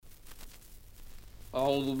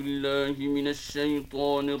أعوذ بالله من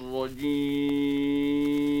الشيطان الرجيم.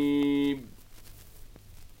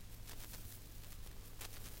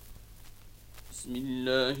 بسم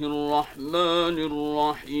الله الرحمن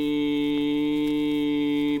الرحيم.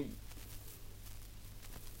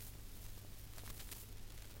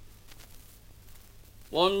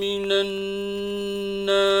 ومن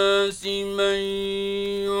الناس من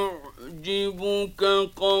يعجبك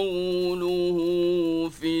قوله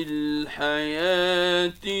في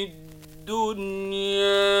الحياة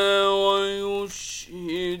الدنيا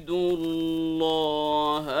ويشهد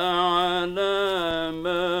الله على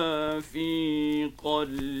ما في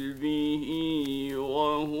قلبه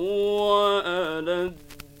وهو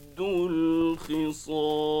ألد الخصام.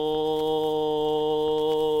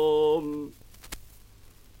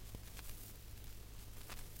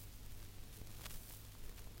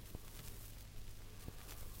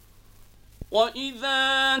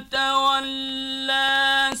 وإذا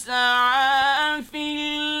تولى سعى في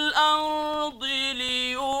الأرض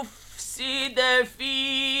ليفسد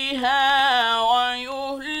فيها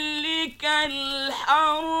ويهلك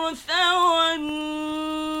الحرث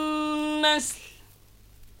والنسل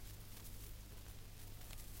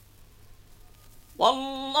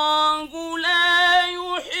والله لا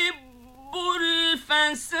يحب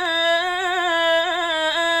الفساد.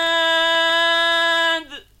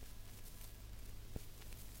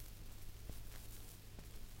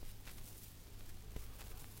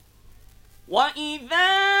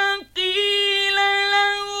 وإذا قيل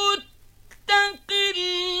له اتق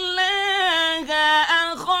الله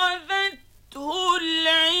أخذته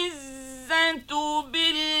العزة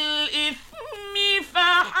بالإثم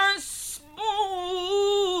فحسبه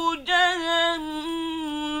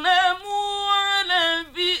جهنم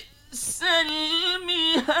ولبئس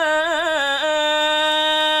المهاد.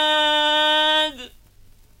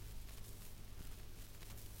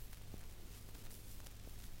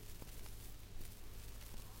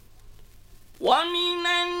 ومن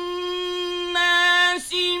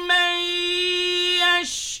الناس من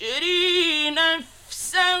يشري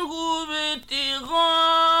نفسه ابتغاء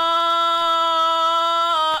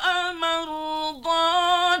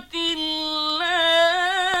مرضات الله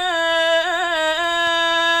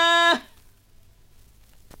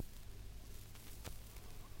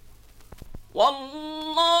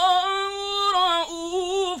والله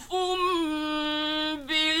رؤوف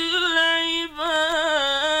بالعباد.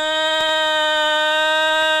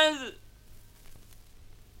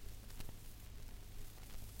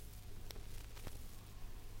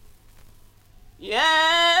 يا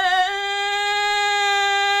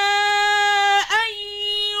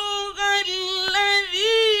أيها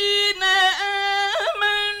الذين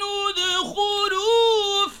آمنوا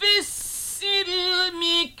ادخلوا في السلم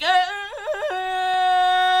كافة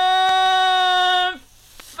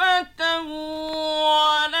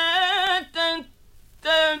ولا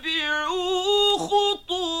تتبعوا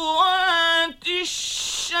خطوات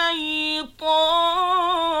الشيطان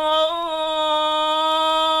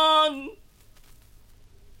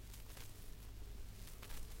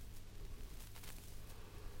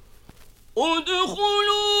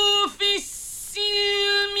ادخلوا في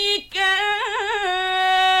السلم كافة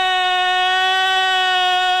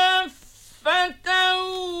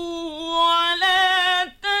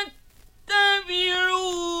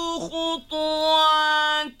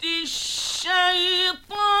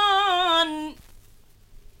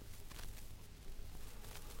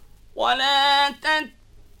ولا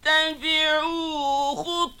تتبعوا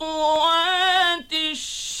خطوات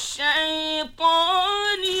الشيطان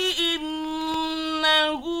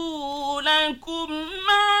إنه لكم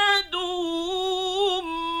عدو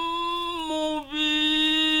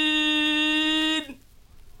مبين.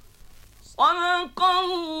 صدق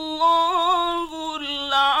الله